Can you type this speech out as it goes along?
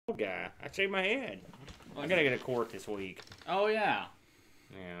guy. I shaved my head. I gotta get a court this week. Oh, yeah.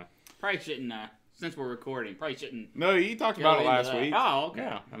 Yeah. Probably shouldn't, since we're recording, probably shouldn't. No, you talked about it last week. Oh, okay.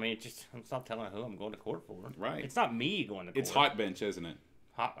 Yeah. I mean, I'm not telling who I'm going to court for. Right. It's not me going to court. It's Hot Bench, isn't it?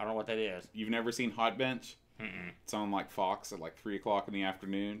 I don't know what that is. You've never seen Hot Bench? Mm-mm. It's on like Fox at like 3 o'clock in the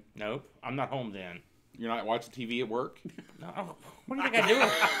afternoon. Nope. I'm not home then. You're not watching TV at work? No. What do you think I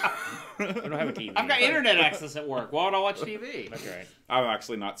do? I don't have a TV. I've got internet access at work. Why would I watch TV? That's right. I've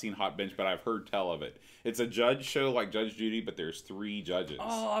actually not seen Hot Bench, but I've heard tell of it. It's a judge show like Judge Judy, but there's 3 judges.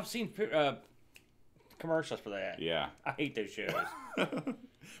 Oh, I've seen commercials for that. Yeah. I hate those shows.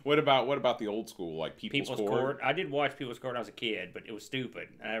 What about the old school, like People's Court? I did watch People's Court when I was a kid, but it was stupid.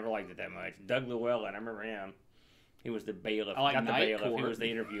 I never liked it that much. Doug Llewellyn, I remember him. He was the bailiff. I like Not the Night bailiff. He Court. was the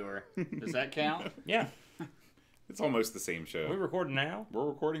interviewer. Does that count? Yeah. It's almost the same show. Are we recording now? We're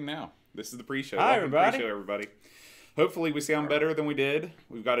recording now. This is the pre-show. Hi, Welcome to everybody. Pre-show, everybody. Hopefully we sound better than we did.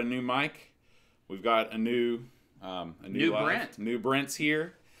 We've got a new mic. We've got a new New live. Brent. New Brent's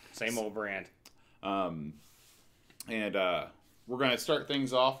here. Same old brand. And we're going to start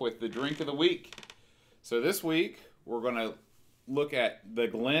things off with the drink of the week. So this week, we're going to look at the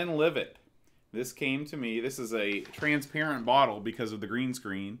Glenlivet. This came to me. This is a transparent bottle because of the green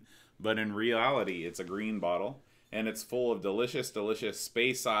screen, but in reality, it's a green bottle, and it's full of delicious, delicious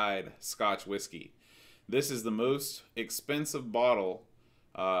Speyside Scotch whiskey. This is the most expensive bottle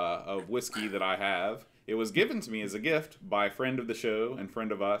of whiskey that I have. It was given to me as a gift by a friend of the show and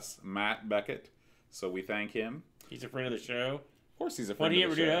friend of us, Matt Beckett. So we thank him. He's a friend of the show. Of course he's a What friend did he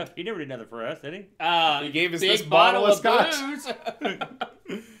of ever the do? show. He never did nothing for us, did he? He gave us big this bottle of scotch.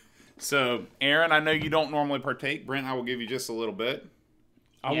 booze. So, Aaron, I know you don't normally partake. Brent, I will give you just a little bit.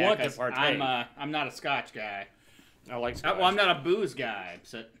 I Yeah, want to 'cause partake. I'm not a Scotch guy. I like scotch. Well, I'm not a booze guy.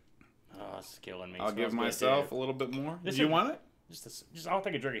 So Oh, it's killing me. I'll Smells give good, myself too. a little bit more. This Do you is- want it? I'll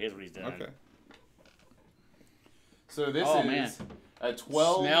take a drink of his when he's done. Okay. So this Oh, is man. a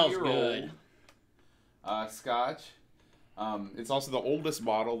Smells 12-year-old good. Scotch. It's also the oldest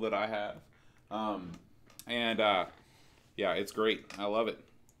bottle that I have. Yeah, it's great. I love it.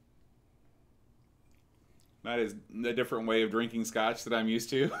 That is a different way of drinking Scotch that I'm used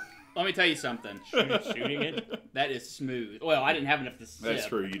to. let me tell you something. Shooting it. That is smooth. Well, I didn't have enough to sip. That's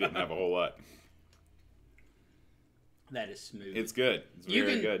true. You didn't have a whole lot. That is smooth. It's good. It's You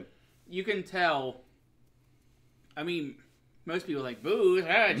very can- good. You can tell. I mean, most people think booze,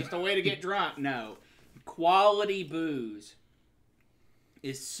 just a way to get drunk. No, quality booze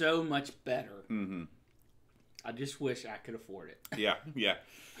is so much better. Mm-hmm. I just wish I could afford it. Yeah, yeah.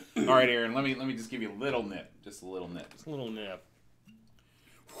 All right, Aaron. Let me just give you a little nip, just a little nip. Just a little nip.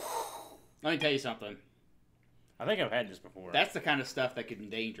 Let me tell you something. I think I've had this before. That's the kind of stuff that could be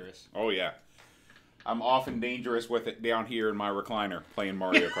dangerous. Oh yeah. I'm often dangerous with it down here in my recliner playing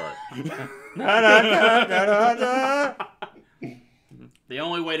Mario Kart. The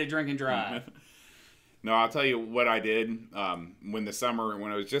only way to drink and drive. No, I'll tell you what I did when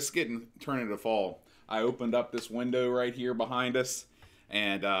I was just turning to fall. I opened up this window right here behind us,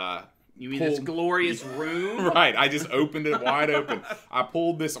 and You mean this glorious room? right, I just opened it wide open. I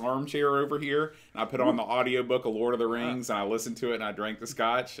pulled this armchair over here, and I put on the audiobook of Lord of the Rings, and I listened to it, and I drank the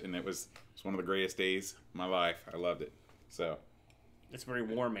scotch, and it was one of the greatest days of my life. I loved it. So It's very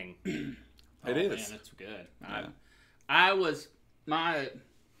warming. It is. Man, that's good. Yeah. I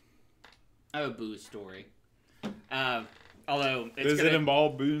have a booze story. Although it's Does it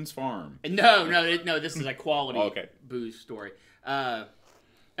involve Boone's Farm? No, this is a quality Okay. booze story.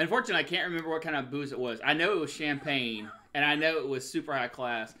 Unfortunately, I can't remember what kind of booze it was. I know it was champagne, and I know it was super high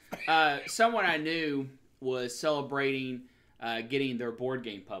class. Someone I knew was celebrating getting their board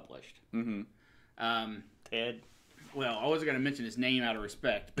game published. Mm-hmm. Ted. Well, I wasn't going to mention his name out of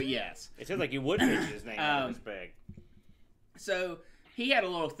respect, but yes. It sounds like you would mention his name out of respect. So he had a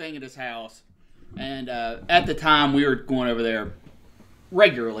little thing at his house, and at the time we were going over there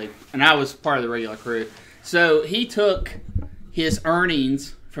regularly, and I was part of the regular crew. So he took his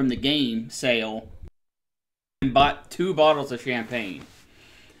earnings from the game sale and bought 2 bottles of champagne.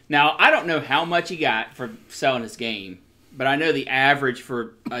 Now, I don't know how much he got for selling his game, but I know the average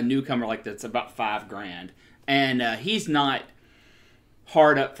for a newcomer like that's about $5,000. And he's not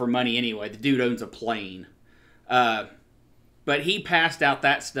hard up for money anyway. The dude owns a plane. But he passed out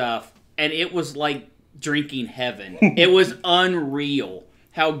that stuff, and it was like drinking heaven. It was unreal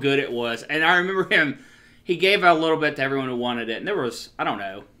how good it was. And I remember he gave out a little bit to everyone who wanted it. And there was, I don't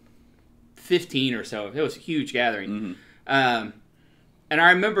know, 15 or so. It was a huge gathering. Mm-hmm. And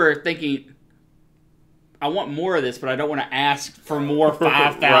I remember thinking, I want more of this, but I don't want to ask for more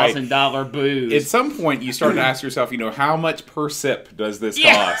 $5,000 booze. At some point, you start to ask yourself, how much per sip does this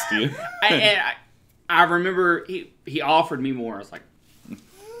cost? I remember he offered me more. I was like,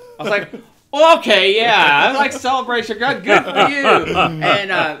 well, okay, yeah, I like celebration. Good for you.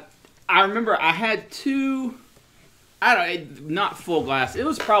 And I remember I had two, not full glass. It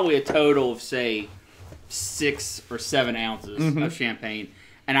was probably a total of, say, 6 or 7 ounces of champagne.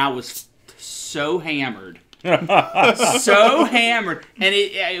 And I was so hammered. So hammered. And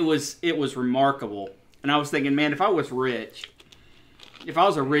it was remarkable. And I was thinking, man, if I was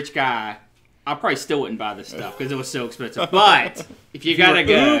a rich guy, I probably still wouldn't buy this stuff because it was so expensive. But if you gotta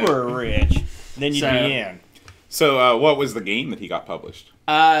go uber rich, then you'd be in. So, what was the game that he got published?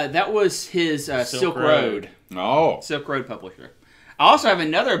 That was his Silk Road. Oh, Silk Road publisher. I also have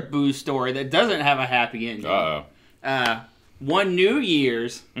another booze story that doesn't have a happy ending. One New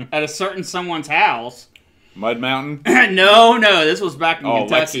Year's at a certain someone's house. Mud Mountain? No, this was back in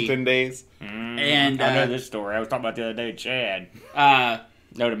Kentucky. Lexington days. And I know this story. I was talking about the other day with Chad.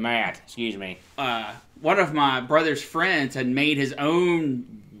 No, to Matt. Excuse me. One of my brother's friends had made his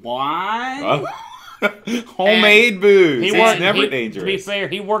own wine. Homemade booze. It's never dangerous. To be fair,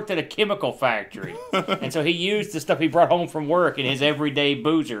 he worked at a chemical factory. And so he used the stuff he brought home from work in his everyday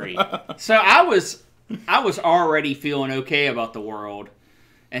boozery. So I was already feeling okay about the world.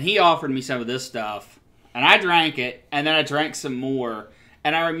 And he offered me some of this stuff. And I drank it. And then I drank some more.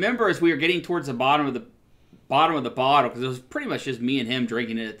 And I remember as we were getting towards the bottom of the bottle, because it was pretty much just me and him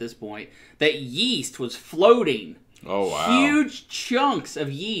drinking it at this point, that yeast was floating. Oh wow! Huge chunks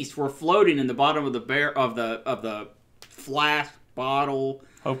of yeast were floating in the bottom of the flask bottle.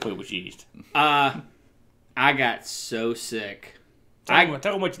 Hopefully, it was yeast. I got so sick. Tell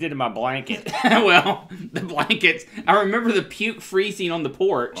them what you did to my blanket. Well, the blankets. I remember the puke freezing on the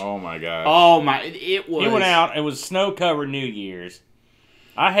porch. Oh my gosh! Oh my! It was. He went out. It was snow-covered New Year's.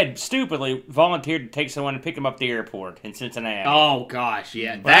 I had stupidly volunteered to take someone and pick him up at the airport in Cincinnati. Oh gosh,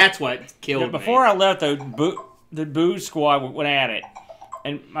 yeah, that's what killed me. Before I left, the booze squad went at it,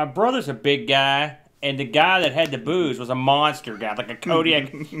 and my brother's a big guy, and the guy that had the booze was a monster guy, like a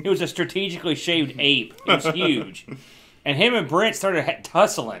Kodiak. It was a strategically shaved ape. It was huge, and him and Brent started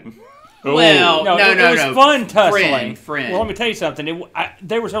tussling. Well, no, it was fun tussling. Friend. Well, let me tell you something.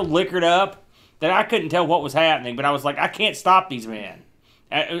 They were so liquored up that I couldn't tell what was happening, but I was like, I can't stop these men.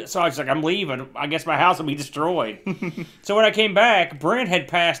 So I was like, I'm leaving. I guess my house will be destroyed. So when I came back, Brent had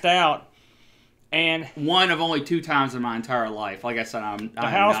passed out. And one of only 2 times in my entire life. Like I said, the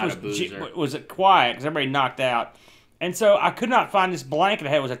house was quiet because everybody knocked out. And so I could not find this blanket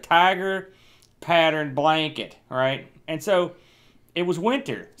I had. It was a tiger patterned blanket, right? And so it was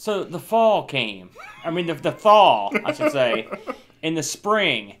winter. So the fall came. I mean, the thaw, I should say, in the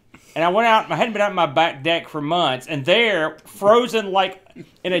spring. And I went out, I hadn't been out on my back deck for months, and there, frozen like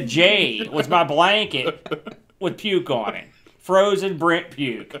in a jade, was my blanket with puke on it. Frozen Brent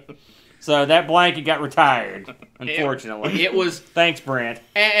puke. So that blanket got retired, unfortunately. It was... Thanks, Brent.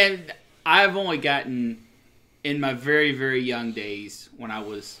 And I've only gotten, in my very, very young days, when I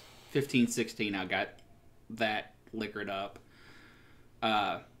was 15, 16, I got that liquored up.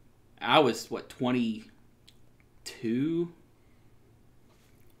 I was, 22?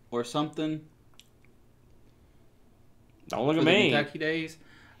 Or something. Don't look at me. Kentucky days.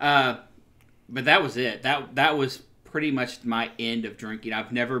 But that was it. That was pretty much my end of drinking.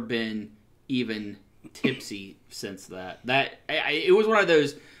 I've never been even tipsy since that. It was one of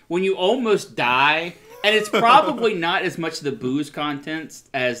those when you almost die, and it's probably not as much the booze contents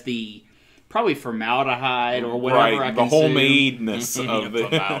as the probably formaldehyde or whatever I the consume. Homemadeness of the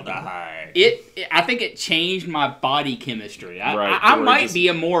formaldehyde. I think it changed my body chemistry. Right, I might be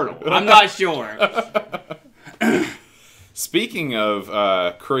immortal. I'm not sure. Speaking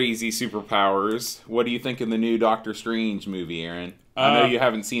of crazy superpowers, what do you think of the new Doctor Strange movie, Aaron? I know you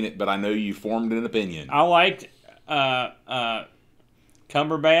haven't seen it, but I know you formed an opinion. I liked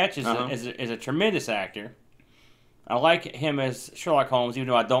Cumberbatch is a tremendous actor. I like him as Sherlock Holmes, even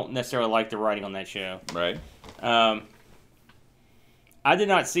though I don't necessarily like the writing on that show. Right. I did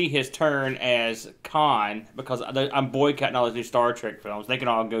not see his turn as Khan because I'm boycotting all those new Star Trek films. They can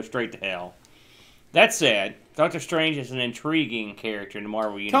all go straight to hell. That said, Doctor Strange is an intriguing character in the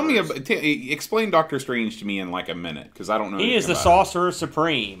Marvel Universe. Explain Doctor Strange to me in like a minute, because I don't know. He is the Sorcerer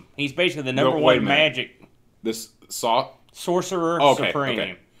Supreme. He's basically the number one magic. Sorcerer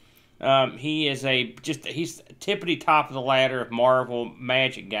Supreme. Okay. He is he's tippity top of the ladder of Marvel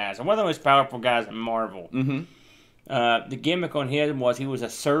magic guys. And one of the most powerful guys in Marvel. Mm-hmm. The gimmick on him was he was a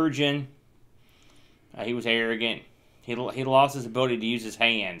surgeon. He was arrogant. He lost his ability to use his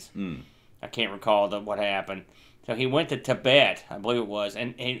hands. I can't recall what happened. So he went to Tibet, I believe it was,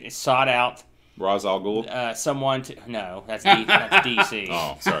 and he sought out Ra's al Ghul? someone to... No, that's DC.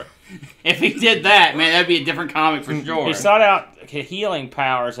 Oh, sorry. If he did that, man, that'd be a different comic for sure. He sought out healing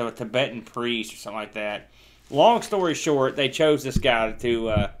powers of a Tibetan priest or something like that. Long story short, they chose this guy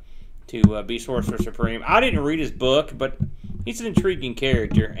to be Sorcerer Supreme. I didn't read his book, but he's an intriguing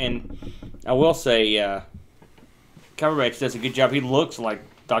character, and I will say Cumberbatch does a good job. He looks like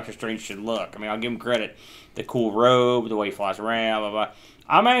Doctor Strange should look. I mean, I'll give him credit. The cool robe, the way he flies around, blah, blah.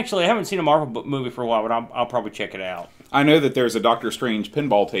 I haven't seen a Marvel movie for a while, but I'll probably check it out. I know that there's a Doctor Strange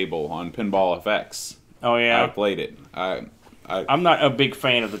pinball table on Pinball FX. Oh, yeah? I played it. I'm not a big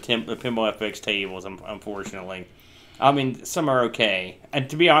fan of the Pinball FX tables, unfortunately. I mean, some are okay. And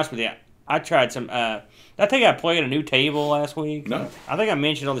to be honest with you, I tried some... I think I played a new table last week. No. I think I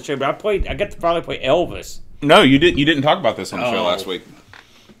mentioned on the show, but I got to probably play Elvis. No, you didn't talk about this on the show last week.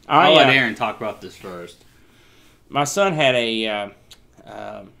 I'll let Aaron talk about this first. My son had a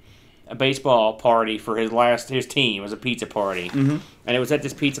baseball party for his team. It was a pizza party. Mm-hmm. And it was at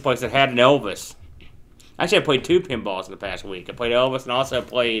this pizza place that had an Elvis. Actually, I played 2 pinballs in the past week. I played Elvis and also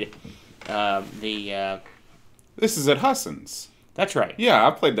played This is at Husson's. That's right. Yeah,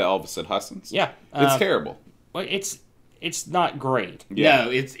 I played the Elvis at Husson's. Yeah. It's terrible. Well, it's not great. Yeah.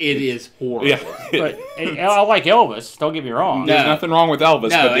 No, it is horrible. Yeah. But I like Elvis. Don't get me wrong. There's nothing wrong with Elvis,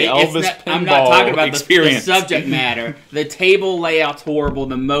 but the Elvis pinball I'm not talking about experience. The subject matter. The table layout's horrible.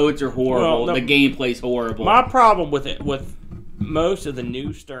 The modes are horrible. Well, the gameplay's horrible. My problem with most of the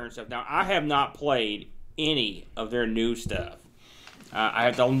new Stern stuff. Now, I have not played any of their new stuff. I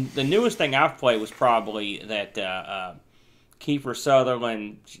have the newest thing I've played was probably that Kiefer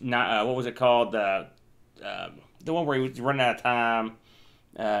Sutherland. What was it called? The one where he was running out of time.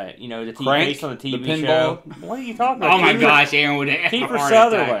 The Crank? based on the TV the show. What are you talking about? Oh my gosh, Aaron would have Kiefer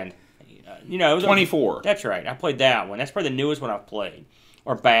Sutherland. 24. That's right. I played that one. That's probably the newest one I've played.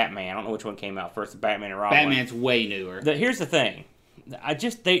 Or Batman. I don't know which one came out first. The Batman and Robin. Batman's way newer. Here's the thing.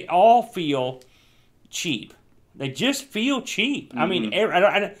 They all feel cheap. They just feel cheap. Mm-hmm. I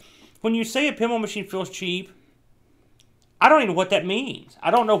mean, when you say a pinball machine feels cheap, I don't even know what that means.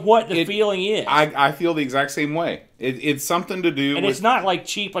 I don't know what the feeling is. I feel the exact same way. It's something to do and with... it's not like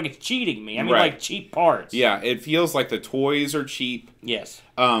cheap, like it's cheating me. I mean, right. like cheap parts. Yeah, it feels like the toys are cheap. Yes.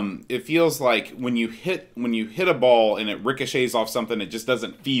 It feels like when you hit a ball and it ricochets off something, it just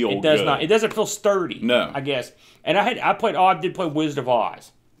doesn't feel good. It does not. It doesn't feel sturdy. No. I guess. And I did play Wizard of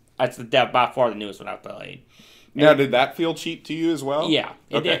Oz. That's by far the newest one I played. Now, did that feel cheap to you as well? Yeah.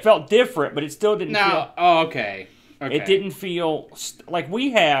 Okay. It felt different, but it still didn't feel... Oh, okay. It didn't feel... like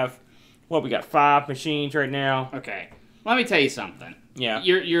we have... we got 5 machines right now. Okay. Let me tell you something. Yeah.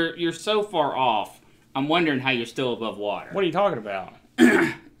 You're so far off, I'm wondering how you're still above water. What are you talking about?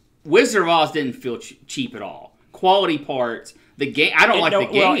 Wizard of Oz didn't feel cheap at all. Quality parts. The game... I don't like the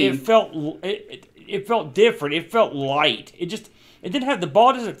game. Well, it felt different. It felt light. It didn't have... The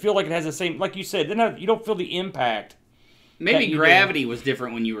ball doesn't feel like it has the same... Like you said, you don't feel the impact. Maybe gravity was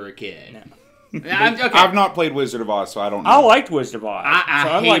different when you were a kid. No. Okay. I've not played Wizard of Oz, so I don't know. I liked Wizard of Oz.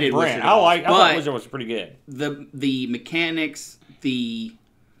 I hated Brent. Wizard of Oz. I thought Wizard was pretty good. The mechanics, the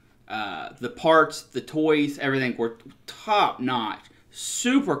parts, the toys, everything were top notch.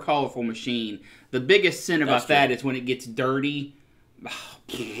 Super colorful machine. The biggest sin about that is when it gets dirty.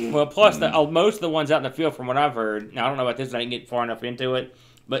 Well, plus most of the ones out in the field, from what I've heard, now I don't know about this, I didn't get far enough into it,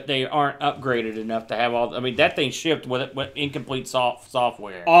 but they aren't upgraded enough to have all... I mean, that thing shipped with incomplete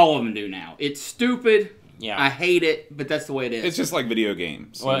software. All of them do now. It's stupid. Yeah. I hate it, but that's the way it is. It's just like video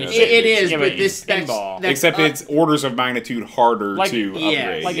games. Well, you know, it is, yeah, but this... pinball. Except it's orders of magnitude harder to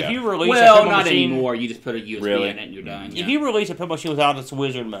upgrade. Like if you release a well, pinball not machine, anymore. You just put a USB in it and you're done. If you release a pinball machine without its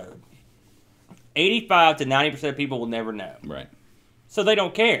wizard mode, 85 to 90% of people will never know. Right. So they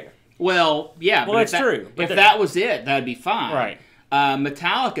don't care. Well, yeah. Well, that's true. If that was it, that'd be fine. Right.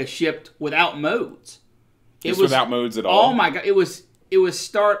 Metallica shipped without modes. It was without modes at all? Oh my god! It was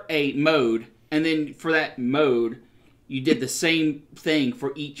start a mode, and then for that mode, you did the same thing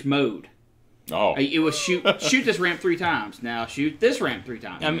for each mode. Oh. It was shoot this ramp 3 times. Now shoot this ramp 3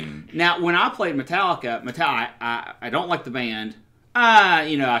 times. I mean, now when I played Metallica, I don't like the band. I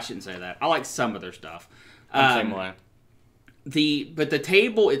shouldn't say that. I like some of their stuff. Same way. But the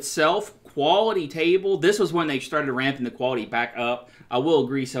table itself, quality table. This was when they started ramping the quality back up. I will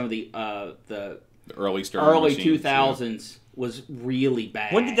agree. Some of the early early 2000s was really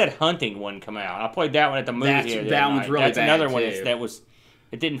bad. When did that hunting one come out? I played that one at the movie. That one's really bad. That's another one too.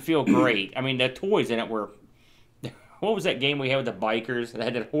 it didn't feel great. I mean, the toys in it were what was that game we had with the bikers that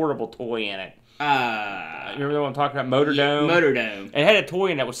had that horrible toy in it? You remember the one I'm talking about? Motor Dome? Motor Dome. It had a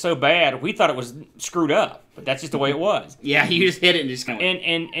toy in that was so bad, we thought it was screwed up. But that's just the way it was. Yeah, you just hit it and just kind of...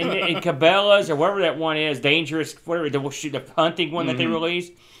 And Cabela's, or whatever that one is, Dangerous, whatever, the hunting one that they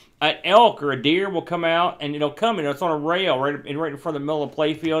released, an elk or a deer will come out, and it'll come and it's on a rail right in front of the middle of the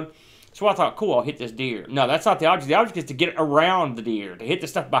playfield. So I thought, cool, I'll hit this deer. No, that's not the object. The object is to get around the deer, to hit the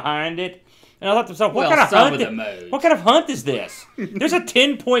stuff behind it. And I thought to myself, what kind of hunt is this? There's a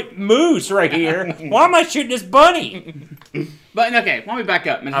 10-point moose right here. Why am I shooting this bunny? But, okay, let me back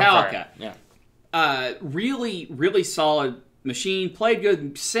up. Metallica. Yeah. Really, really solid machine. Played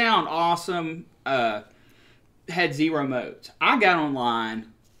good. Sound awesome. Had 0 modes. I got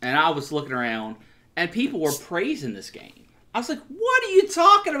online, and I was looking around, and people were praising this game. I was like, what are you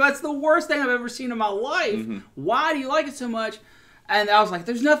talking about? It's the worst thing I've ever seen in my life. Why do you like it so much? And I was like,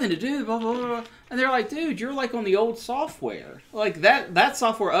 there's nothing to do, blah, blah, blah. And they're like, dude, you're like on the old software. Like, that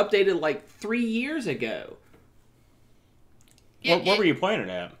software updated like 3 years ago. What were you playing it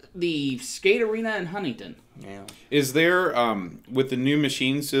at? The skate arena in Huntington. Yeah. Is there, with the new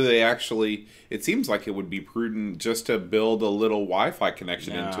machines, do they actually, it seems like it would be prudent just to build a little Wi-Fi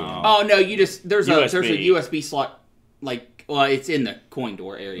connection into them. Oh, no, you just, there's a USB. USB slot. Like, well, it's in the coin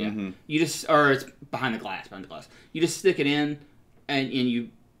door area. You just, or it's behind the glass. You just stick it in, and you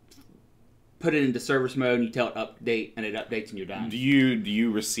put it into service mode, and you tell it update, and it updates, and you're done. Do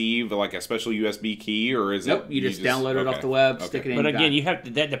you receive like a special USB key, or is it? You just download it off the web, stick it in. But again, you have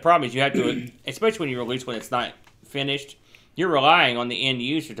to. The problem is you have to, especially when you release when it's not finished. You're relying on the end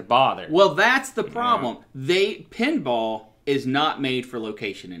user to bother. Well, that's the problem. Pinball is not made for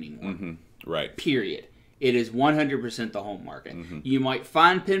location anymore. Right. Period. It is 100% the home market. You might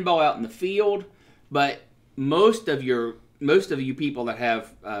find pinball out in the field, but most of you people that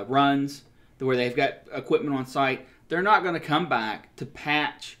have runs where they've got equipment on site, they're not going to come back to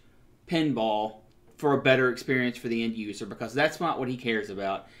patch pinball for a better experience for the end user, because that's not what he cares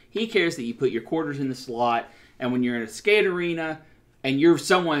about. He cares that you put your quarters in the slot, and when you're in a skate arena and you're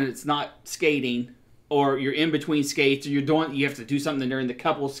someone that's not skating, or you're in between skates, or you have to do something during the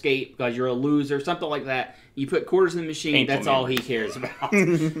couple skate because you're a loser, something like that. You put quarters in the machine. Painful that's memories. all he cares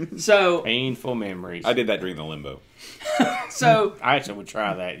about. So painful memories. I did that during the limbo. So I actually would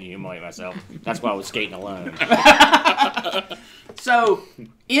try that and humiliate myself. That's why I was skating alone. So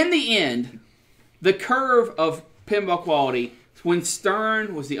in the end, the curve of pinball quality, when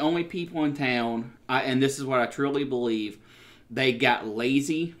Stern was the only people in town, and this is what I truly believe, they got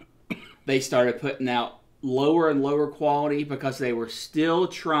lazy. They started putting out lower and lower quality because they were still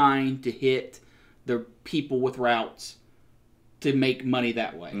trying to hit the people with routes to make money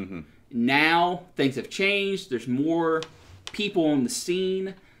that way. Now, things have changed. There's more people on the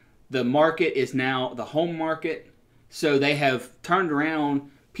scene. The market is now the home market. So they have turned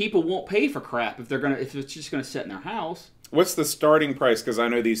around. People won't pay for crap if it's just gonna sit in their house. What's the starting price? Because I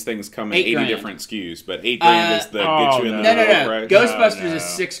know these things come in 80 $8,000. different SKUs, but $8,000 is the get you in the No. price. Ghostbusters is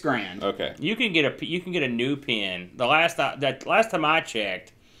 $6,000. Okay. You can get a new pin. The last time I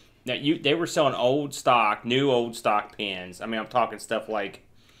checked, they were selling new old stock pins. I mean, I'm talking stuff like,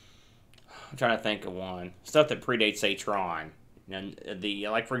 I'm trying to think of one, stuff that predates, say, Tron. And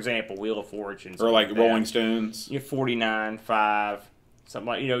like for example, Wheel of Fortune, or like Rolling Stones. You're $49.5.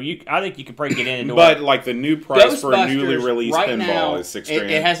 Something like, I think you could probably get into but like the new price for a newly released right pinball now, is $6,000.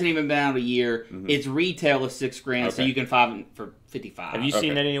 It hasn't even been out a year. Its retail is $6,000, so you can find it for $55. Have you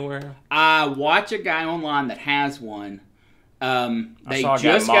seen that anywhere? I watch a guy online that has one. They saw a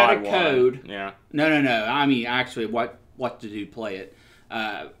just guy got a mod code. one. Yeah. No. I mean, actually, what to do? Play it.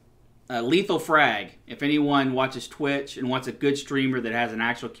 Lethal Frag. If anyone watches Twitch and wants a good streamer that has an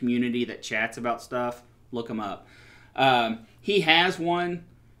actual community that chats about stuff, look him up. He has one.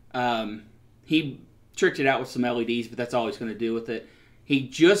 He tricked it out with some LEDs, but that's all he's going to do with it. He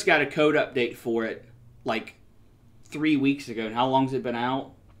just got a code update for it like 3 weeks ago. And how long's it been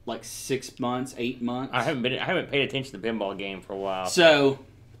out? Like 6 months, 8 months. I haven't paid attention to the pinball game for a while. So,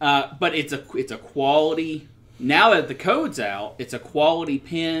 but it's a quality. Now that the code's out, it's a quality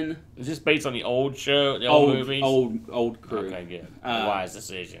pin. Is this based on the old show, the old movies? Old crew. Okay, good. A wise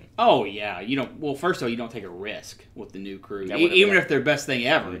decision. Oh yeah, you don't. Well, first of all, you don't take a risk with the new crew, That even if they're best thing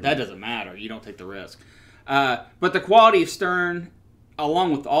ever. That doesn't matter. You don't take the risk. But the quality of Stern,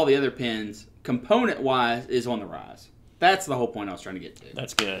 along with all the other pins, component-wise, is on the rise. That's the whole point I was trying to get to.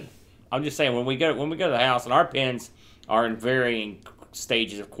 That's good. I'm just saying when we go to the house, and our pins are in varying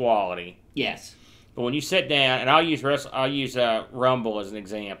stages of quality. Yes. But when you sit down, and I'll use Rumble as an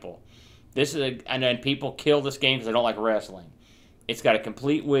example. And then people kill this game because they don't like wrestling. It's got a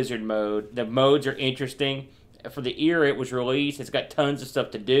complete wizard mode. The modes are interesting. for the era it was released. It's got tons of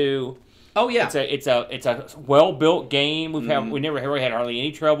stuff to do. Oh yeah, It's a well built game. We never really had hardly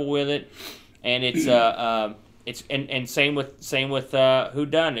any trouble with it, and it's same with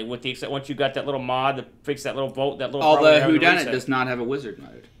Whodunit. With the except once you got that little mod to fix that little volt, that little. Although Whodunit does not have a wizard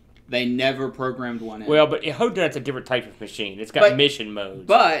mode. They never programmed one in. Well, but Whodunit's a different type of machine. It's got mission modes.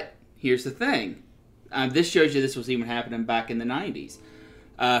 But here's the thing. This shows you this was even happening back in the 90s.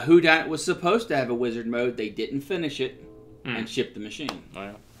 Whodunit was supposed to have a wizard mode. They didn't finish it and ship the machine.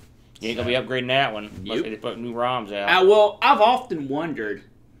 Well, you ain't going to be upgrading that one. Yep. They put new ROMs out. Well, I've often wondered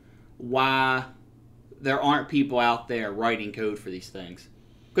why there aren't people out there writing code for these things.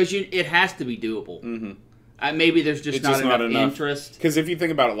 Because it has to be doable. Mm-hmm. Maybe there's just not enough interest. Because if you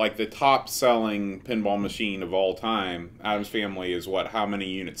think about it, like the top-selling pinball machine of all time, Addams Family is what? How many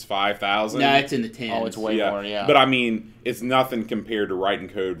units? 5,000? No, it's in the 10s. Oh, it's way more, yeah. But I mean, it's nothing compared to writing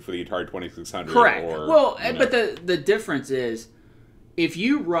code for the Atari 2600. Correct. Or, well, but the difference is, if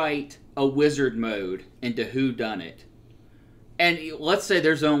you write a wizard mode into Whodunit, and let's say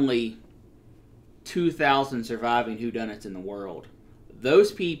there's only 2,000 surviving Whodunits in the world,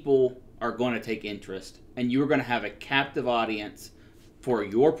 those people are going to take interest, and you're going to have a captive audience for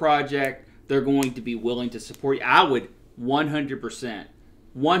your project. They're going to be willing to support you. I would 100%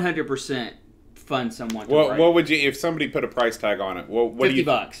 fund someone to write. What would you, if somebody put a price tag on it? What $50. do you,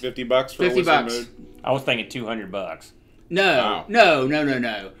 $50 for a wizard mode? I was thinking $200. No. No,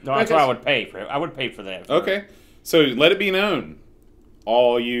 that's what I would pay for it. I would pay for that. Okay. So let it be known,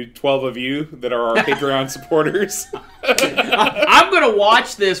 all you 12 of you that are our Patreon supporters. I'm going to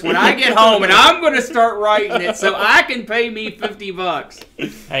watch this when I get home, and I'm going to start writing it so I can pay me $50.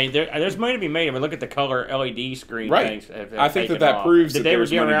 Hey, there's money to be made. I mean, look at the color LED screen. Right. Things. I think that proves that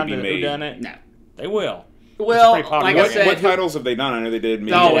there's money to be made. Did they ever get around to Whodunit? No. They will. Well, like I said, what titles have they done? I know they did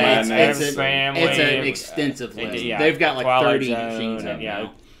Medieval Madness. It's an extensive list. They've got like Twilight 30 Zone, machines out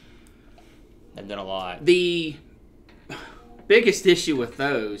now. They've done a lot. The biggest issue with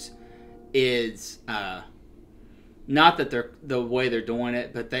those is not that they're the way they're doing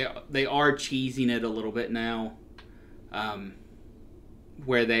it, but they are cheesing it a little bit now,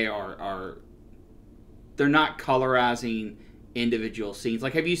 where they are they're not colorizing individual scenes.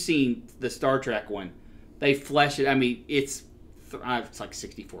 Like, have you seen the Star Trek one? They flesh it. I mean, it's like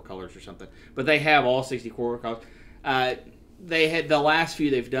 64 colors or something, but they have all 64 colors. They had the last few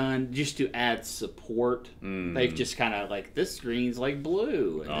they've done just to add support. They've just kind of like, this screen's like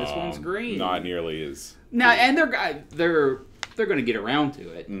blue and this one's green. Not nearly as. No, and they're going to get around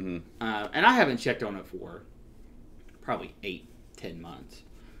to it. Mm-hmm. And I haven't checked on it for probably 8-10 months.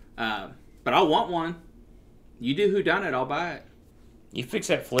 But I want one. You do Whodunit, I'll buy it. You fix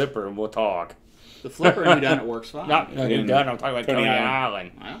that flipper and we'll talk. The flipper in Whodunit works fine. Not Whodunit, I'm talking about Coney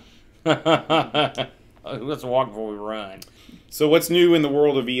Island. Well, Let's walk before we run. So what's new in the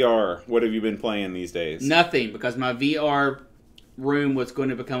world of VR? What have you been playing these days? nothing, because my VR room was going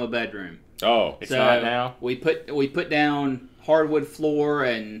to become a bedroom. Oh. It's not now? We put down hardwood floor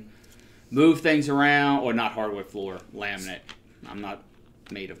and move things around, or not hardwood floor, laminate. I'm not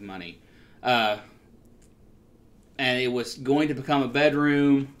made of money. And it was going to become a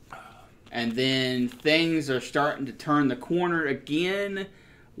bedroom, and then things are starting to turn the corner again,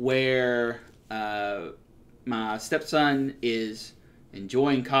 where my stepson is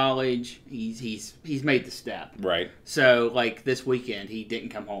enjoying college. He's made the step. Right. So, like, this weekend, he didn't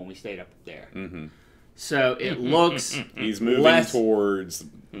come home. He stayed up there. Mm-hmm. So it looks he's moving towards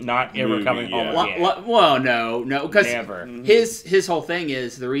not ever coming home again. Well, no, because never. His whole thing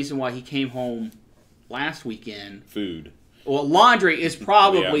is the reason why he came home last weekend. Food. Well, laundry is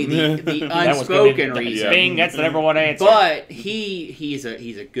probably the unspoken reason. Bing, that's the number one answer. But he's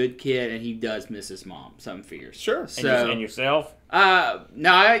a good kid, and he does miss his mom. Something fierce. Sure. And yourself? No,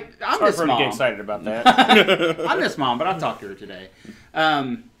 I miss mom. Get excited about that. I miss mom, but I talked to her today.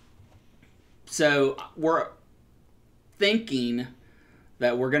 So we're thinking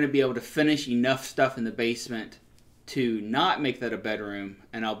that we're going to be able to finish enough stuff in the basement to not make that a bedroom,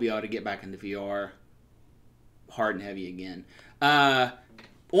 and I'll be able to get back into VR hard and heavy again.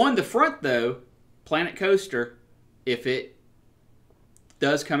 On the front, though, Planet Coaster, if it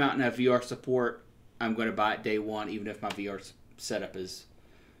does come out and have VR support, I'm going to buy it day one, even if my VR setup is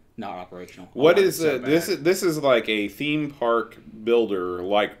not operational. What is this? This is like a theme park builder,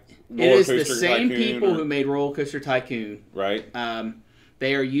 like Roller Coaster Tycoon. It is the same people who made Roller Coaster Tycoon. Right.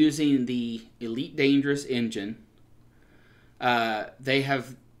 They are using the Elite Dangerous engine. They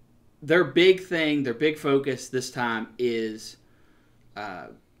have their big thing, their big focus this time is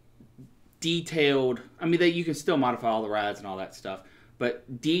detailed. I mean, you can still modify all the rides and all that stuff,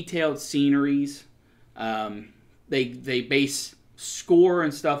 but detailed sceneries They base score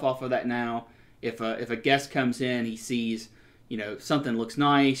and stuff off of that now. If a guest comes in, he sees, something looks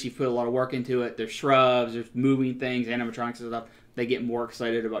nice, you put a lot of work into it, there's shrubs, there's moving things, animatronics and stuff, they get more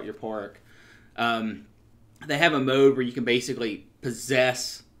excited about your park. They have a mode where you can basically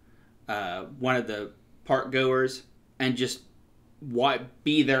possess one of the park goers and just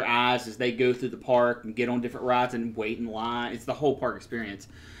be their eyes as they go through the park and get on different rides and wait in line. It's the whole park experience.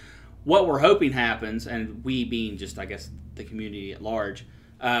 What we're hoping happens, and we being just, I guess, the community at large,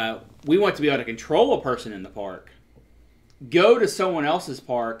 we want to be able to control a person in the park, go to someone else's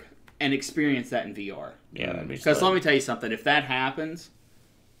park, and experience that in VR. Yeah, that'd be because slick. let me tell you something. If that happens,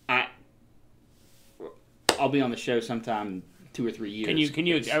 I'll be on the show sometime in 2 or 3 years. Can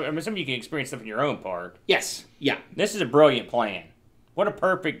you? I'm assuming you can experience stuff in your own park. Yes. Yeah. This is a brilliant plan. What a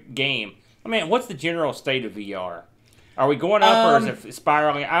perfect game. I mean, what's the general state of VR? Are we going up or is it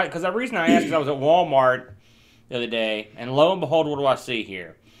spiraling? Because the reason I asked is I was at Walmart the other day, and lo and behold, what do I see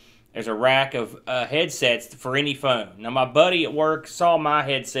here? There's a rack of headsets for any phone. Now, my buddy at work saw my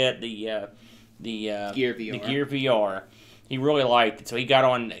headset, the Gear VR. The Gear VR. He really liked it, so he got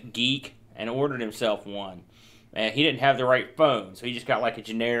on Geek and ordered himself one. And he didn't have the right phone, so he just got like a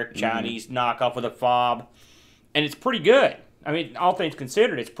generic Chinese knockoff with a fob. And it's pretty good. I mean, all things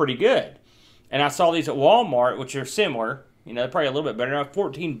considered, it's pretty good. And I saw these at Walmart, which are similar. They're probably a little bit better. Now,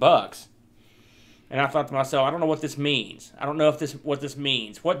 $14. And I thought to myself, I don't know what this means. I don't know what this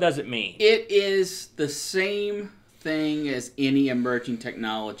means. What does it mean? It is the same thing as any emerging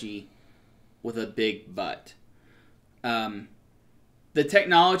technology with a big but. The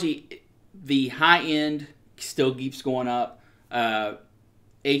technology, the high end, still keeps going up.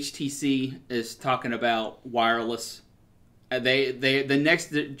 HTC is talking about wireless. The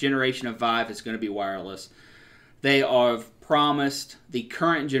next generation of Vive is going to be wireless. They have promised the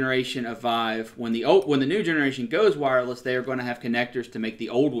current generation of Vive, when the new generation goes wireless, they are going to have connectors to make the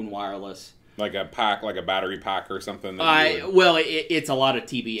old one wireless. Like a pack, like a battery pack or something. It's a lot of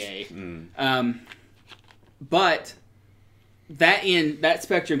TBA. But that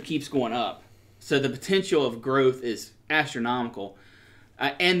spectrum keeps going up, so the potential of growth is astronomical.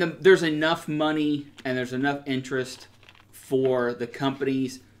 And there's enough money and there's enough interest for the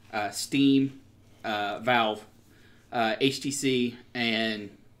companies, Steam, Valve, HTC, and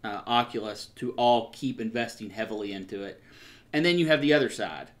Oculus to all keep investing heavily into it. And then you have the other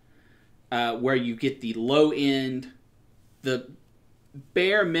side, where you get the low end. The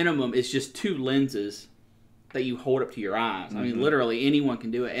bare minimum is just 2 lenses that you hold up to your eyes. Mm-hmm. I mean, literally anyone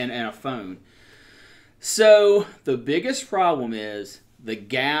can do it, and a phone. So the biggest problem is the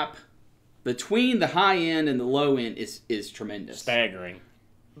gap between the high end and the low end is tremendous. Staggering.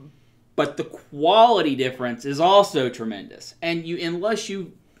 But the quality difference is also tremendous. And unless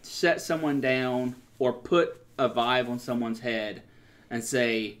you set someone down or put a Vive on someone's head and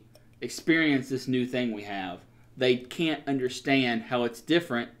say, experience this new thing we have, they can't understand how it's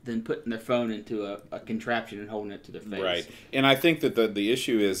different than putting their phone into a contraption and holding it to their face. Right. And I think that the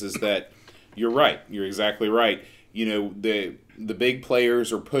issue is that you're right. You're exactly right. The big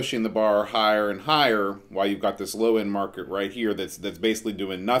players are pushing the bar higher and higher, while you've got this low end market right here that's basically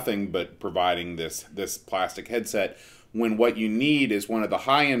doing nothing but providing this plastic headset. When what you need is one of the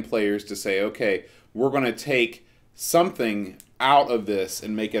high end players to say, okay, we're going to take something out of this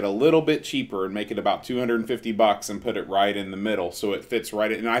and make it a little bit cheaper and make it about $250 and put it right in the middle so it fits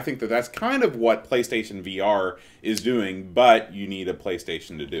right in. And I think that's kind of what PlayStation VR is doing, but you need a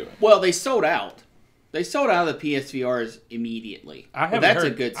PlayStation to do it. Well, they sold out. They sold out of the PSVRs immediately. That's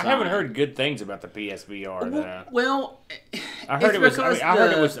a good sign. I haven't heard good things about the PSVR. Well, I heard it was.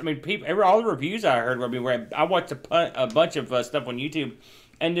 All the reviews I heard were. I watched a bunch of stuff on YouTube,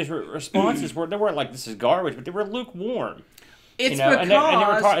 and the responses they weren't like this is garbage, but they were lukewarm. It's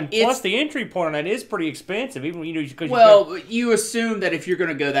plus the entry point on that is pretty expensive. Even you assume that if you're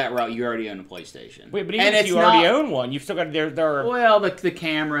going to go that route, you already own a PlayStation. Wait, but even if you already own one, you've still got the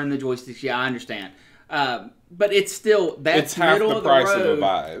camera and the joysticks. Yeah, I understand. But it's still it's half middle the of the price road. of a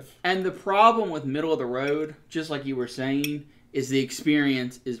Vive. And the problem with middle of the road, just like you were saying, is the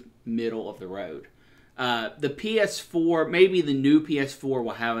experience is middle of the road. The PS4, maybe the new PS4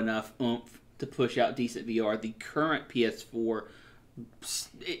 will have enough oomph to push out decent VR. The current PS4,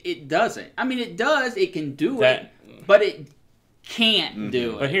 it doesn't. I mean, it does. It can do it, but it can't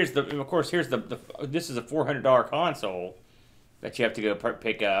do it. But here's the this is a $400 console that you have to go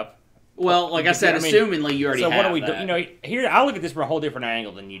pick up. Well, like I said, assumingly you already have that. So what do we do? Here I look at this from a whole different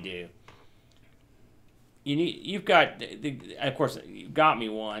angle than you do. You've got of course you got me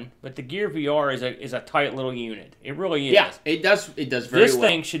one, but the Gear VR is a tight little unit. It really is. Yeah, it does very well. This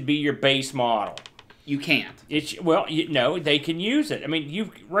thing should be your base model. You can't. They can use it. I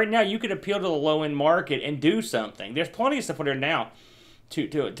mean, right now you could appeal to the low end market and do something. There's plenty of stuff on there now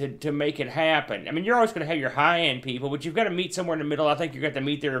to make it happen. I mean, you're always going to have your high end people, but you've got to meet somewhere in the middle. I think you're going to have to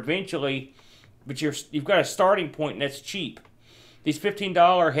meet there eventually, but you've got a starting point and that's cheap. These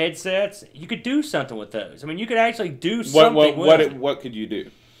 $15 headsets, you could do something with those. I mean, you could actually do something with it. What could you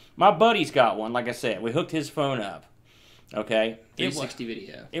do? My buddy's got one. Like I said, we hooked his phone up. Okay, 360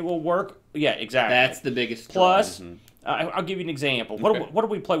 video. It will work. Yeah, exactly. That's the biggest. Plus, I'll give you an example. What do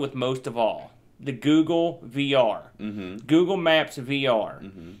we play with most of all? The Google VR, Google Maps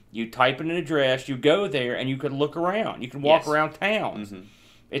VR. You type in an address, you go there, and you can look around. You can walk around towns.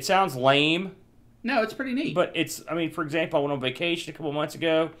 It sounds lame. No, it's pretty neat. But it's. I mean, for example, I went on vacation a couple months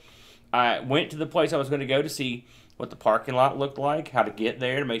ago. I went to the place I was going to go to see what the parking lot looked like, how to get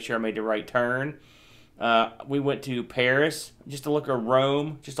there, to make sure I made the right turn. We went to Paris just to look at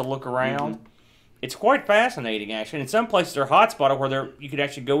Rome, just to look around. It's quite fascinating, actually. In some places, there are hotspots where you could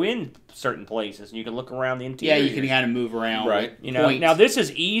actually go in certain places and you can look around the interior. Yeah, you can kind of move around. Right. You know. Now this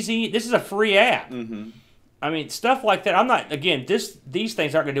is easy. This is a free app. I mean, stuff like that. I'm not. Again, these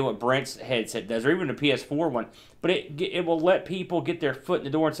things aren't going to do what Brent's headset does, or even the PS4 one. But it will let people get their foot in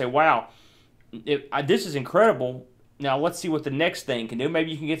the door and say, "Wow, this is incredible." Now, let's see what the next thing can do. Maybe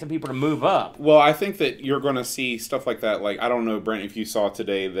you can get some people to move up. Well, I think that you're going to see stuff like that. Like, I don't know, Brent, if you saw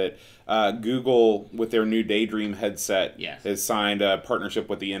today that Google, with their new Daydream headset, has signed a partnership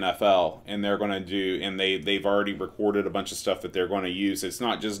with the NFL. And they're going to they've already recorded a bunch of stuff that they're going to use. It's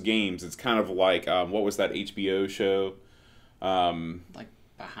not just games. It's kind of like, what was that HBO show? Like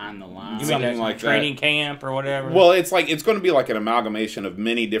Behind the Lines. Something like training camp or whatever. Well, it's going to be like an amalgamation of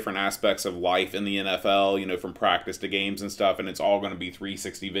many different aspects of life in the NFL, you know, from practice to games and stuff, and it's all going to be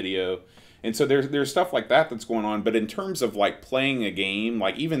 360 video. And so there's stuff like that that's going on. But in terms of like playing a game,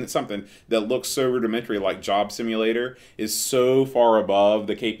 like even something that looks so rudimentary like Job Simulator is so far above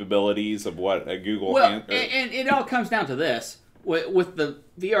the capabilities of what a Google and it all comes down to this. With the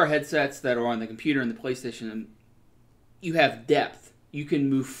VR headsets that are on the computer and the PlayStation, you have depth. You can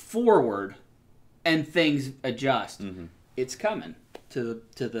move forward, and things adjust. It's coming to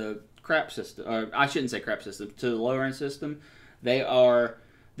the crap system, or I shouldn't say crap system, to the lower end system. The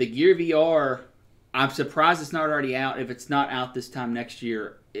Gear VR. I'm surprised it's not already out. If it's not out this time next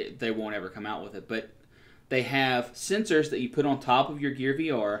year, they won't ever come out with it. But they have sensors that you put on top of your Gear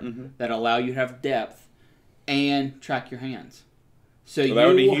VR that allow you to have depth and track your hands. So you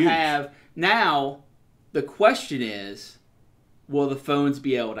will have now. The question is, will the phones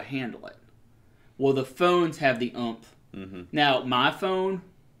be able to handle it? Will the phones have the oomph? Now, my phone,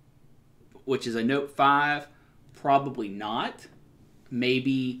 which is a Note 5, probably not.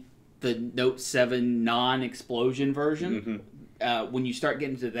 Maybe the Note 7 non-explosion version. When you start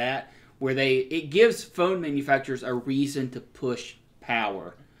getting to that, where it gives phone manufacturers a reason to push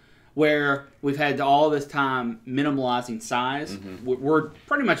power. Where we've had all this time minimalizing size, we're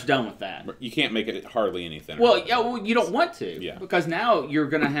pretty much done with that. You can't make it hardly anything. Well, you don't want to, because now you're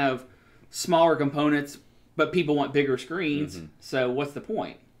going to have smaller components, but people want bigger screens. So what's the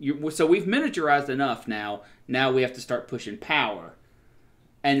point? So we've miniaturized enough now. Now we have to start pushing power,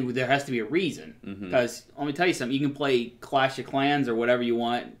 and there has to be a reason. Because let me tell you something: you can play Clash of Clans or whatever you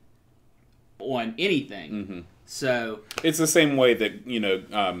want on anything. So it's the same way that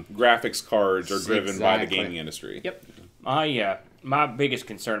graphics cards are driven by the gaming industry. Yep. My biggest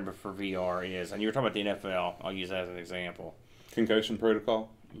concern for VR is, and you were talking about the NFL. I'll use that as an example. Concussion protocol.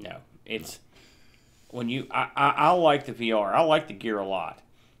 No, it's when you. I like the VR. I like the gear a lot.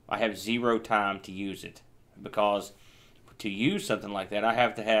 I have zero time to use it because to use something like that, I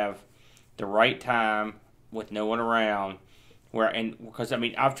have to have the right time with no one around. Because I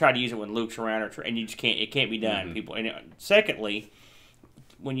mean, I've tried to use it when Luke's around, and you just can't. It can't be done. People. And secondly,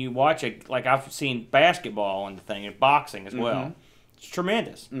 when you watch like I've seen basketball and the thing, and boxing as well, it's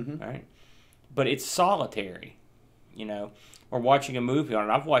tremendous, right? But it's solitary, Or watching a movie on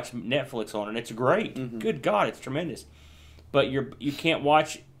it. I've watched Netflix on it. It's great. Good God, it's tremendous. But you can't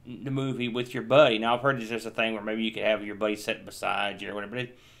watch the movie with your buddy. Now I've heard there's a thing where maybe you could have your buddy sitting beside you or whatever. But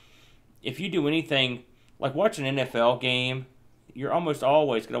if you do anything like watch an NFL game, you're almost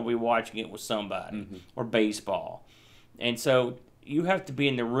always going to be watching it with somebody or baseball. And so you have to be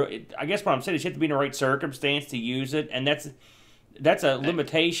in I guess what I'm saying is you have to be in the right circumstance to use it. And that's a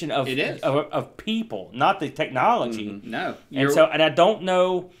limitation of people, not the technology. No. And I don't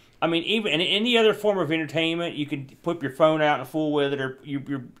know, I mean, even in any other form of entertainment, you can put your phone out and fool with it or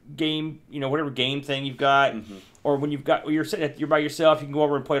your game, whatever game thing you've got. Or when you're by yourself, you can go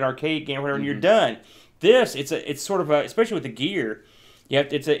over and play an arcade game or whatever and you're done. This, it's sort of especially with the gear,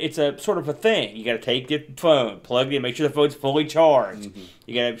 it's a sort of a thing. You got to take the phone, plug it in, make sure the phone's fully charged. Mm-hmm.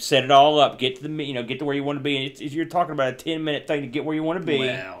 You got to set it all up, get to get to where you want to be. And you're talking about a 10-minute thing to get where you want to be.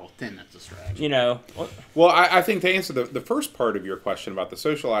 Well, 10 minutes of stretch. Well, I think to answer the first part of your question about the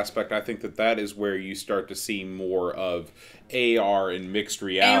social aspect, I think that is where you start to see more of AR and mixed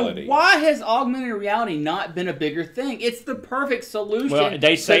reality. And why has augmented reality not been a bigger thing? It's the perfect solution to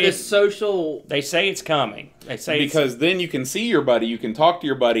the social... They say it's coming. They say because then you can see your buddy, you can talk to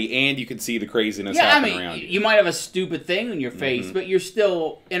your buddy, and you can see the craziness happening around you. You might have a stupid thing on your face, but you're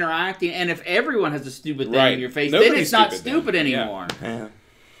still interacting. And if everyone has a stupid thing on your face, then it's not stupid anymore. Yeah.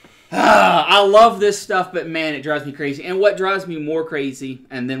 I love this stuff, but man, it drives me crazy. And what drives me more crazy,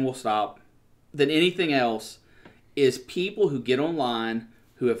 and then we'll stop, than anything else, is people who get online,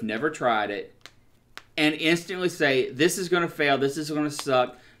 who have never tried it, and instantly say, this is going to fail, this is going to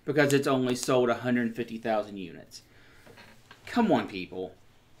suck, because it's only sold 150,000 units. Come on, people.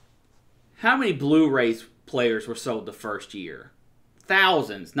 How many Blu-ray players were sold the first year?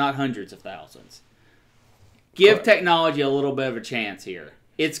 Thousands, not hundreds of thousands. Give technology a little bit of a chance here.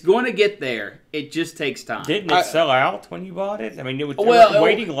 It's going to get there. It just takes time. Didn't it sell out when you bought it? I mean, there were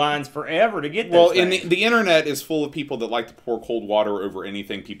waiting lines forever to get this Well, the internet is full of people that like to pour cold water over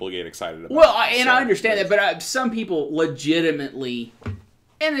anything people get excited about. Well, I understand that, but some people legitimately,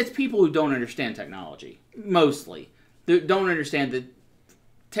 and it's people who don't understand technology, mostly, they don't understand that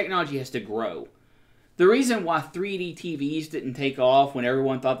technology has to grow. The reason why 3D TVs didn't take off when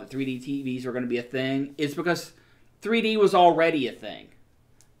everyone thought that 3D TVs were going to be a thing is because 3D was already a thing.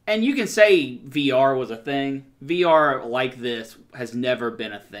 And you can say VR was a thing. VR like this has never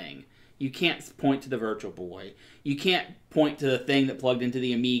been a thing. You can't point to the Virtual Boy. You can't point to the thing that plugged into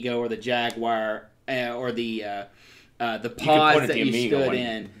the Amigo or the Jaguar or the pods that you stood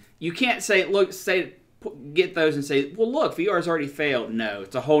in. You can't say, get those and say, well, look, VR's already failed. No,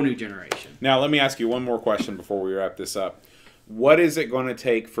 it's a whole new generation. Now, let me ask you one more question before we wrap this up. What is it going to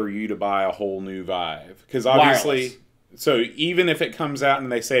take for you to buy a whole new Vive? Because obviously... Wireless. So even if it comes out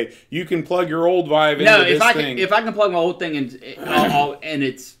and they say you can plug your old Vive into this thing, if I can plug my old thing and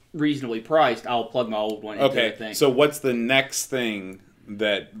it's reasonably priced, I'll plug my old one into the thing. So what's the next thing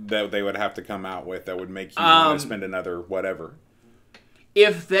that they would have to come out with that would make you want to spend another whatever?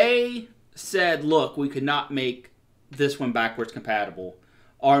 If they said, "Look, we could not make this one backwards compatible.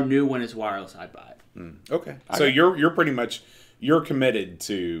 Our new one is wireless," I'd buy it. Okay, so you're pretty much committed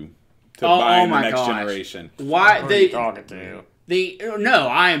to buying the next generation. Why are you talking to? No,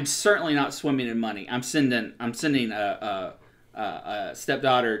 I am certainly not swimming in money. I'm sending a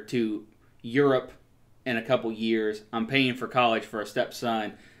stepdaughter to Europe in a couple years. I'm paying for college for a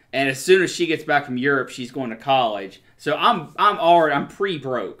stepson, and as soon as she gets back from Europe, she's going to college. So I'm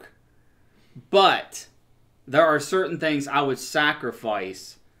pre-broke. But there are certain things I would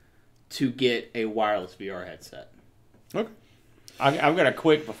sacrifice to get a wireless VR headset. Okay. I've got a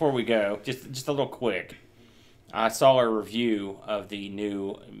quick before we go, just a little quick. I saw a review of the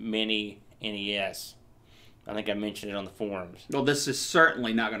new Mini NES. I think I mentioned it on the forums. Well, this is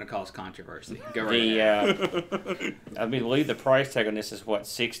certainly not going to cause controversy. Go right ahead. I believe the price tag on this is what,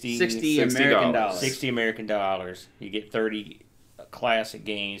 $60 American dollars. $60 American dollars. You get 30 classic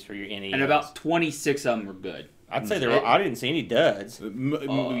games for your NES, and about 26 of them are good. I'd say I didn't see any duds.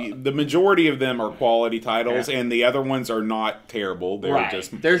 The majority of them are quality titles, and the other ones are not terrible. They're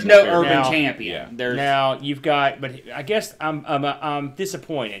just there's no urban champion. Yeah. Now you've got, but I guess I'm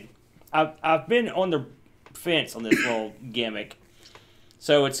disappointed. I've been on the fence on this little gimmick.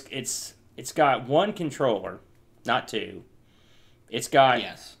 So it's got one controller, not two. It's got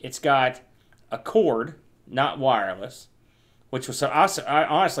a cord, not wireless. Which was I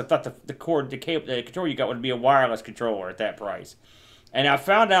honestly thought the controller you got would be a wireless controller at that price, and I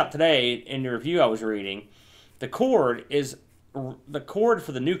found out today in the review I was reading, the cord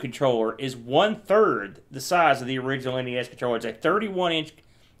for the new controller is 1/3 the size of the original NES controller. It's a 31-inch,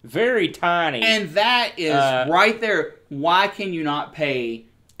 very tiny, and that is right there. Why can you not pay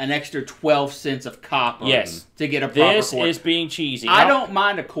an extra 12 cents of copper to get a proper cord? This is being cheesy. I don't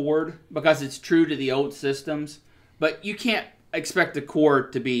mind a cord because it's true to the old systems, but you can't expect the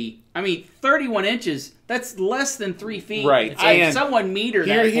cord to be, 31 inches, that's less than 3 feet. Right. Someone meter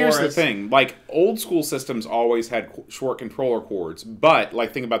that Here's for the us. thing. Like, old school systems always had short controller cords, but,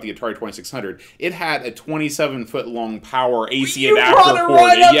 think about the Atari 2600. It had a 27-foot long power AC adapter cord.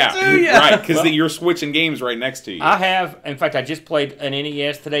 Right, because you're switching games right next to you. In fact, I just played an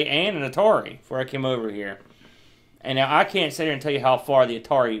NES today and an Atari before I came over here. And now I can't sit here and tell you how far the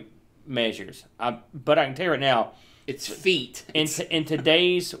Atari measures. But I can tell you right now, it's feet. In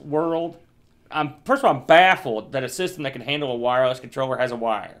today's world, first of all, I'm baffled that a system that can handle a wireless controller has a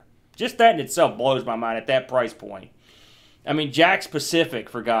wire. Just that in itself blows my mind at that price point. I mean, Jack's Pacific,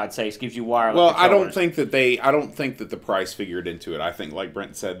 for God's sakes, gives you wireless. Well, controllers. I don't think that the price figured into it. I think, like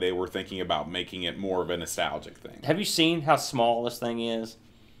Brent said, they were thinking about making it more of a nostalgic thing. Have you seen how small this thing is?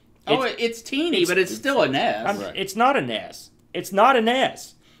 It's teeny, but it's still a NES. Right. It's not a NES. It's not a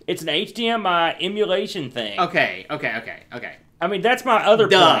NES. It's an HDMI emulation thing. Okay. I mean, that's my other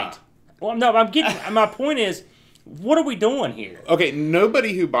Duh. point. Well, no, I'm getting. My point is, what are we doing here? Okay,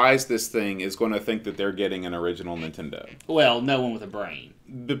 nobody who buys this thing is going to think that they're getting an original Nintendo. Well, no one with a brain.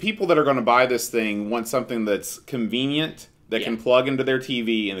 The people that are going to buy this thing want something that's convenient, that can plug into their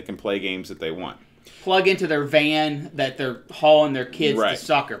TV, and that can play games that they want. Plug into their van that they're hauling their kids Right. to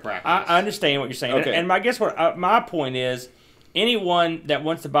soccer practice. I understand what you're saying, Okay. and I guess what my point is, anyone that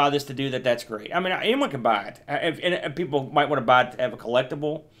wants to buy this to do that, that's great. I mean, anyone can buy it. And people might want to buy it to have a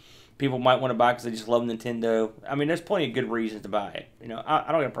collectible. People might want to buy it because they just love Nintendo. I mean, there's plenty of good reasons to buy it. You know,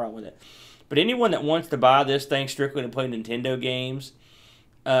 I don't have a problem with it. But anyone that wants to buy this thing strictly to play Nintendo games,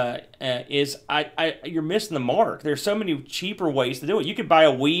 you're missing the mark. There's so many cheaper ways to do it. You could buy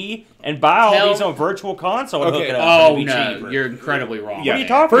a Wii and buy all these on Virtual Console and hook it up. Oh, and it'd be no. cheaper. You're incredibly wrong. What are you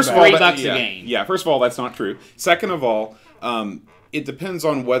talking First about? of all, $3 a game. Yeah, first of all, that's not true. Second of all, it depends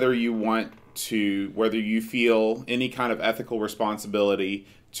on whether you feel any kind of ethical responsibility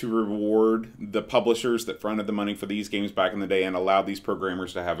to reward the publishers that fronted the money for these games back in the day and allowed these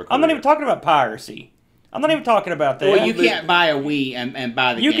programmers to have a career. I'm not even talking about piracy. I'm not even talking about that. Well, you can't buy a Wii and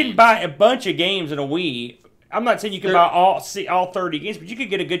buy the You games. can buy a bunch of games in a Wii. I'm not saying you can buy all 30 games, but you could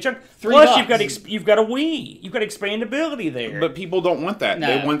get a good chunk. Plus, $3. you've got a Wii. You've got expandability there. But people don't want that. No.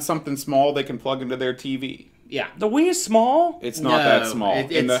 They want something small they can plug into their TV. Yeah. The Wii is small. It's not that No, small.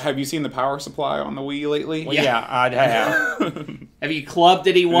 it's- Have you seen the power supply on the Wii lately? Well, yeah, I'd have. Have you clubbed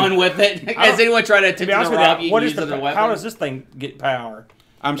anyone with it? Has anyone tried to To attempt be honest to with rob you, you what and is use other weapons? how does this thing get power?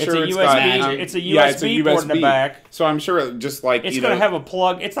 I'm It's sure a it's USB. got. It's a yeah, it's a USB port in the back. So I'm sure just like It's going to have a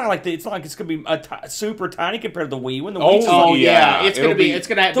plug. It's not like it's going to be super tiny compared to the Wii. When the Oh, Wii's Oh yeah. yeah, it's gonna It'll be. be- It's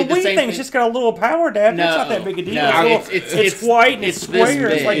gonna have the to be Wii the same thing's thing. just got a little power adapter. No, it's not that big a deal. no, it's white and it's this square.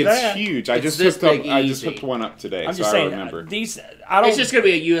 It's big. like It's that. huge. I It's just this hooked up. big I just easy. hooked one up today, I'm so just I saying remember. I don't. It's just gonna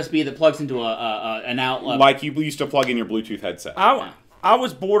be a USB that plugs into an outlet. Like you used to plug in your Bluetooth headset. I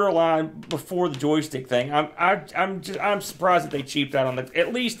was borderline before the joystick thing. I'm surprised that they cheaped out on the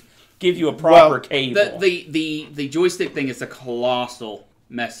at least give you a proper cable. The joystick thing is a colossal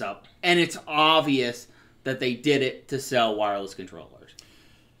mess up, and it's obvious that they did it to sell wireless controllers.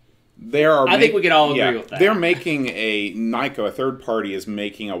 I think we can all agree with that. They're making Nyko, a third party, is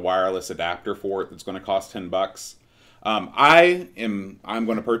making a wireless adapter for it that's going to cost $10. I'm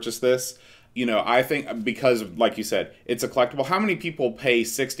going to purchase this. You know, I think because, like you said, it's a collectible. How many people pay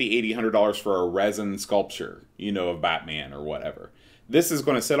 $60, $80, $100 for a resin sculpture, you know, of Batman or whatever? This is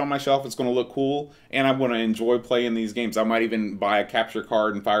going to sit on my shelf. It's going to look cool, and I'm going to enjoy playing these games. I might even buy a capture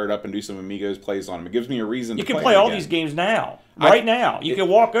card and fire it up and do some Amigos plays on them. It gives me a reason to play. You can play all again. these games now, right now. You can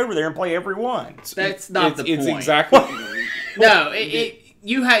walk over there and play every one. That's not the It's point. exactly. No,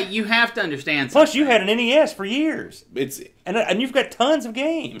 you have to understand. Plus, something. you had an NES for years, It's and you've got tons of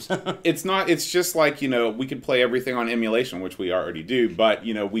games. It's not. It's just like, you know, we could play everything on emulation, which we already do, but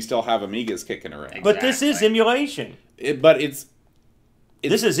you know, we still have Amigas kicking around. But this is emulation.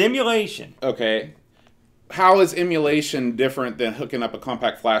 This is emulation. Okay. How is emulation different than hooking up a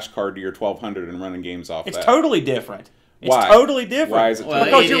compact flash card to your 1200 and running games off It's that? totally different. It's Why? totally different. Why is it Well,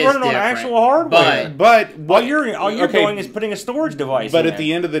 Because it you're is running on different, actual hardware. But all you're okay, doing is putting a storage device But in at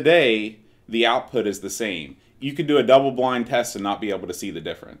the end of the day, the output is the same. You could do a double blind test and not be able to see the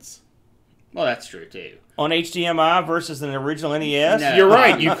difference. Well, that's true too. on HDMI versus an original NES. No. You're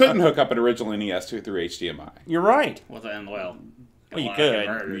right. You couldn't hook up an original NES through HDMI. You're right. Well, you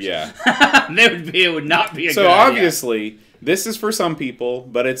could. Yeah. It would not be a So good idea. obviously, this is for some people,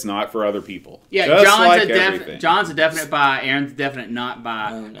 but it's not for other people. Yeah, Just John's, like a everything. John's a definite buy. Aaron's a definite not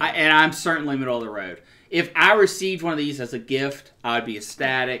buy. Oh, no. And I'm certainly middle of the road. If I received one of these as a gift, I'd be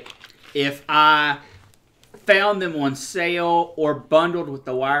ecstatic. If I found them on sale or bundled with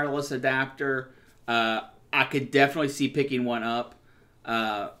the wireless adapter, I could definitely see picking one up.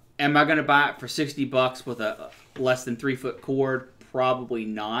 Am I going to buy it for $60 with a less than 3-foot cord? Probably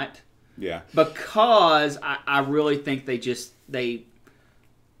not. Yeah. Because I really think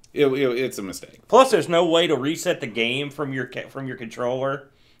it's a mistake. Plus, there's no way to reset the game from your controller.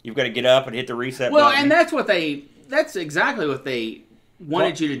 You've got to get up and hit the reset well, button. and that's exactly what they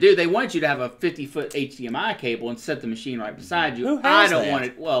wanted you to do. They wanted you to have a 50-foot HDMI cable and set the machine right beside you. Who has I don't that? want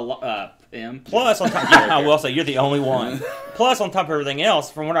it. Well, him. Plus, on top, I will say you're the only one. Plus, on top of everything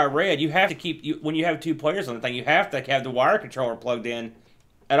else, from what I read, you have to keep when you have 2 players on the thing, you have to have the wire controller plugged in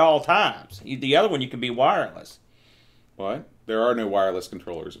at all times. The other one you can be wireless. What? There are no wireless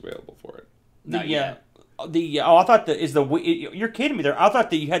controllers available for it. Not yet. I thought you're kidding me there. I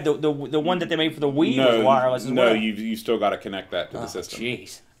thought that you had the one that they made for the Wii was wireless as well. No, you still got to connect that to the system.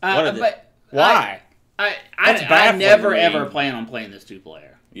 Jeez. But why? I never ever plan on playing this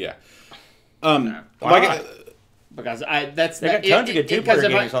 2-player. Yeah. Because they got tons of good 2-player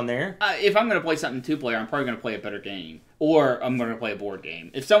games on there. If I'm going to play something 2-player, I'm probably going to play a better game, or I'm going to play a board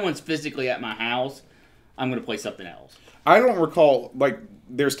game. If someone's physically at my house, I'm going to play something else. I don't recall,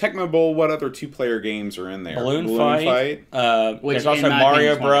 there's Tecmo Bowl. What other 2-player games are in there? Balloon Fight. There's also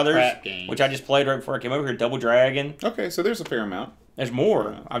Mario Brothers, which I just played right before I came over here. Double Dragon. Okay, so there's a fair amount. There's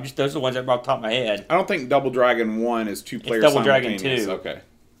more. Those are the ones that are off the top of my head. I don't think Double Dragon 1 is 2-player. Double Dragon 2. Okay.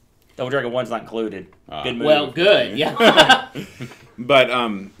 Double Dragon 1's not included. Good move. Well, good. Yeah. But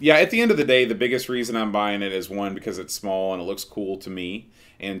at the end of the day, the biggest reason I'm buying it is 1, because it's small and it looks cool to me,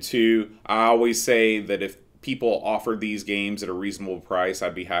 and 2, I always say that if people offer these games at a reasonable price,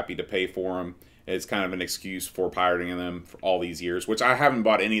 I'd be happy to pay for them. It's kind of an excuse for pirating them for all these years, which I haven't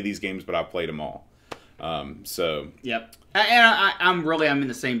bought any of these games, but I've played them all. Yep. And I'm in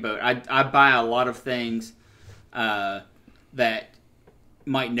the same boat. I buy a lot of things that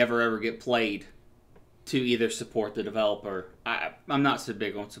might never ever get played to either support the developer. I'm not so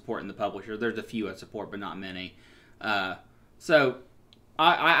big on supporting the publisher. There's a few I support, but not many. So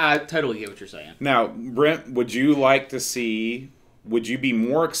I totally get what you're saying. Now, Brent, would you be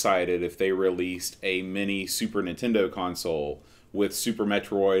more excited if they released a mini Super Nintendo console with Super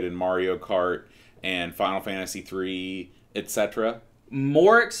Metroid and Mario Kart and Final Fantasy III, etc.?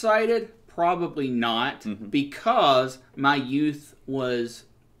 More excited? Probably not, because my youth was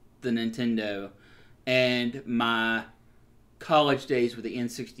the Nintendo and my college days with the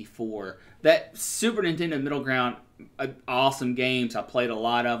N64. That Super Nintendo middle ground, awesome games. I played a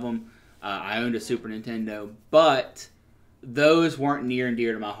lot of them. I owned a Super Nintendo, but those weren't near and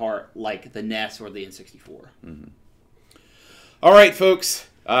dear to my heart like the NES or the N64. All right, folks.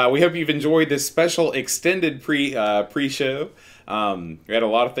 We hope you've enjoyed this special extended pre-show. We had a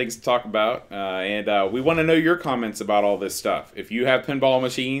lot of things to talk about, and we want to know your comments about all this stuff. If you have pinball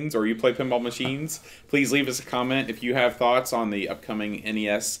machines or you play pinball machines, please leave us a comment. If you have thoughts on the upcoming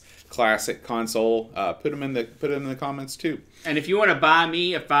NES Classic console, put them in the comments too. And if you want to buy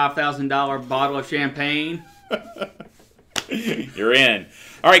me a $5,000 bottle of champagne, you're in.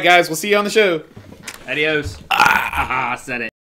 All right, guys, we'll see you on the show. Adios. I said it.